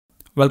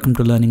Welcome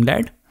to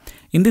LearningLad.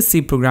 In this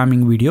C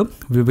programming video,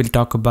 we will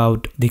talk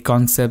about the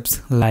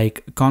concepts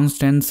like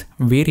constants,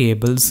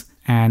 variables,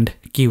 and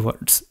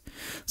keywords.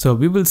 So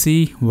we will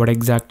see what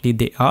exactly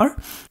they are,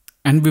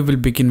 and we will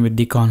begin with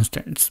the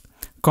constants.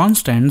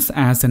 Constants,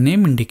 as the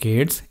name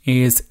indicates,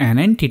 is an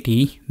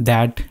entity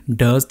that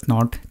does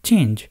not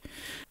change.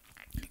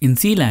 In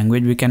C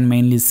language, we can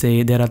mainly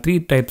say there are three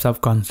types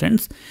of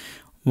constants.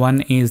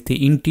 One is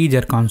the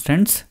integer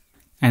constants,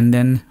 and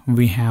then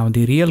we have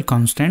the real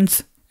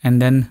constants, and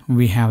then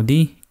we have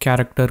the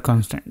character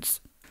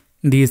constants.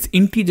 These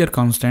integer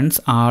constants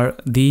are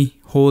the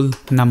whole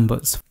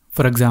numbers.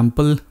 For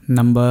example,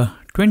 number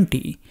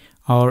 20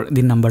 or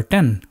the number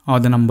 10 or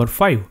the number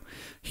 5.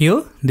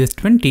 Here, this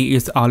 20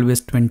 is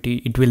always 20.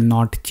 It will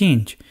not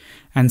change.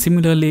 And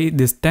similarly,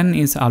 this 10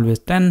 is always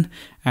 10.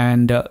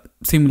 And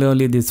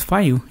similarly, this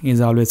 5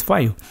 is always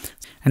 5.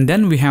 And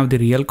then we have the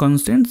real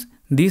constants.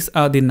 These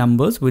are the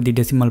numbers with the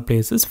decimal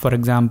places. For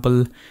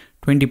example,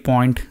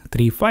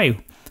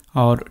 20.35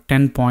 or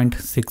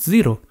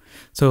 10.60.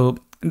 So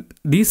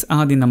these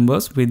are the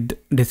numbers with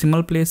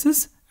decimal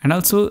places, and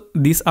also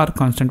these are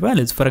constant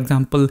values. For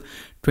example,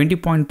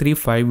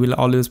 20.35 will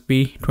always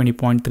be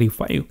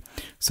 20.35.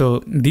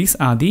 So these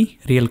are the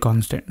real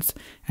constants.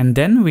 And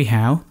then we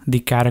have the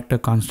character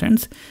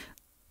constants.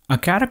 A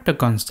character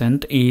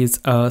constant is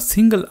a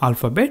single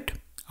alphabet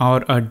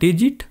or a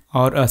digit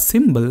or a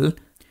symbol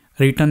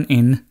written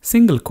in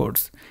single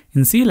quotes.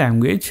 In C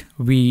language,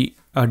 we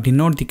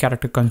denote the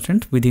character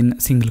constant within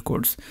single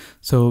quotes.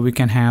 So we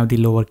can have the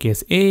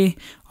lowercase a,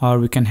 or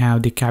we can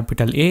have the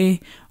capital A,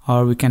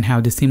 or we can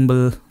have the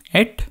symbol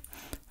et,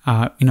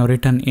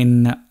 written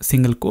in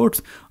single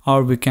quotes,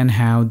 or we can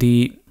have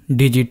the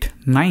digit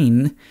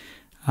 9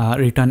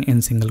 written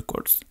in single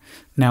quotes.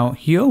 Now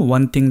here,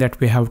 one thing that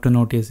we have to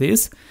notice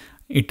is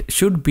it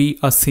should be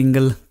a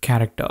single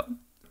character.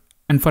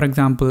 And for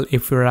example,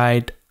 if you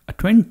write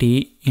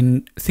 20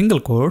 in single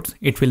quotes,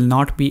 it will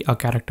not be a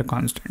character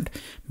constant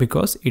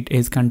because it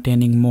is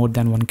containing more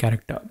than one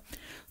character.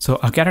 So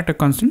a character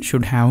constant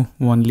should have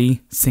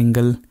only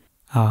single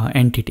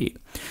entity.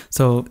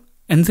 So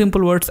in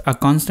simple words, a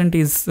constant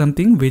is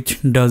something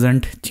which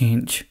doesn't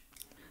change.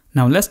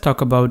 Now let's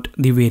talk about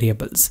the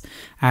variables.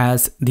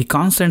 As the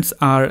constants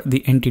are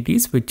the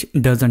entities which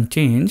doesn't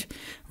change,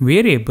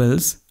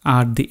 variables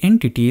are the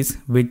entities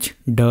which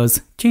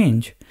does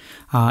change.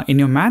 In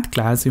your math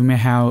class, you may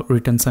have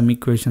written some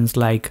equations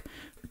like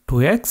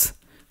 2x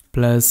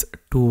plus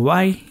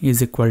 2y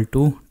is equal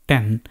to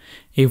 10.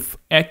 If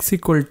x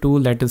equal to,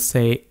 let us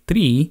say,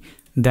 3,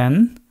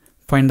 then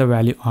find the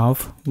value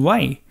of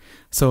y.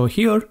 So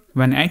here,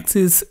 when x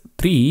is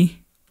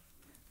 3,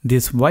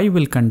 this y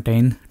will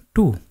contain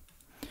 2.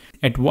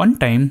 At one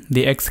time,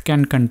 the x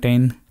can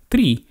contain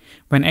 3.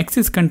 When x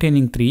is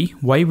containing 3,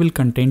 y will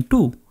contain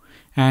 2.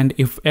 And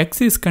if x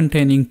is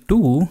containing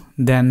 2,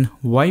 then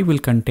y will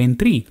contain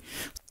 3.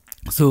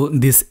 So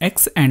this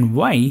x and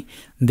y,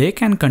 they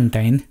can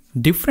contain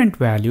different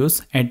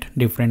values at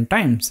different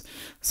times.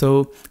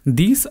 So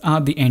these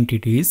are the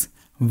entities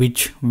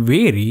which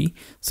vary.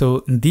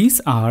 So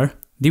these are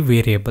the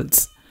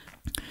variables.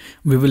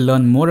 We will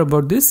learn more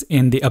about this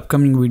in the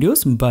upcoming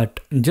videos,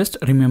 but just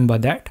remember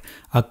that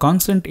a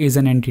constant is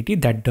an entity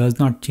that does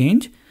not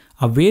change.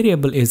 A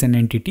variable is an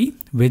entity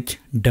which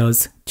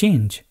does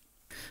change.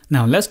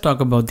 Now let's talk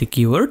about the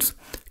keywords.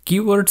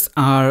 Keywords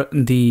are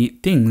the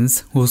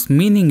things whose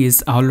meaning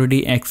is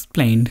already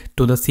explained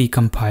to the C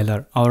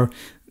compiler, or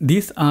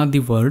these are the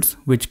words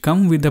which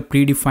come with a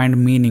predefined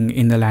meaning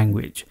in the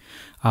language.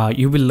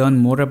 You will learn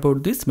more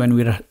about this when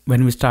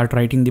we start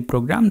writing the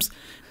programs.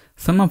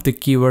 Some of the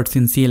keywords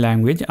in C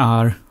language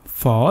are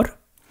for,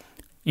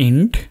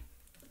 int,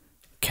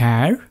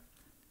 char,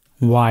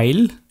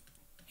 while,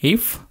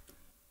 if,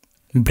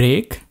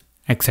 break,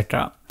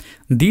 etc.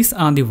 These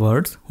are the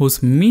words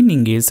whose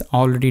meaning is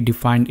already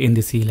defined in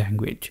the C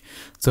language.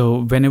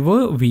 So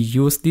whenever we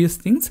use these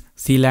things,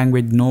 C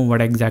language know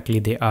what exactly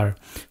they are.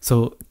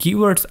 So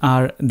keywords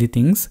are the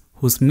things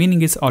whose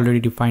meaning is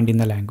already defined in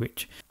the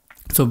language.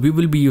 So we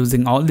will be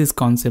using all these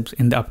concepts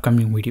in the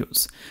upcoming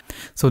videos.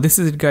 So this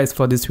is it, guys,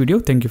 for this video.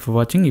 Thank you for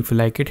watching. If you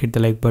like it, hit the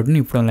like button.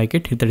 If you don't like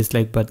it, hit the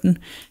dislike button.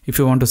 If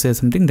you want to say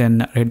something,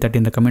 then write that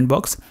in the comment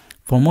box.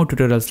 For more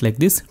tutorials like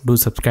this, do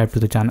subscribe to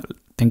the channel.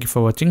 Thank you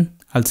for watching.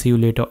 I'll see you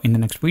later in the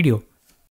next video.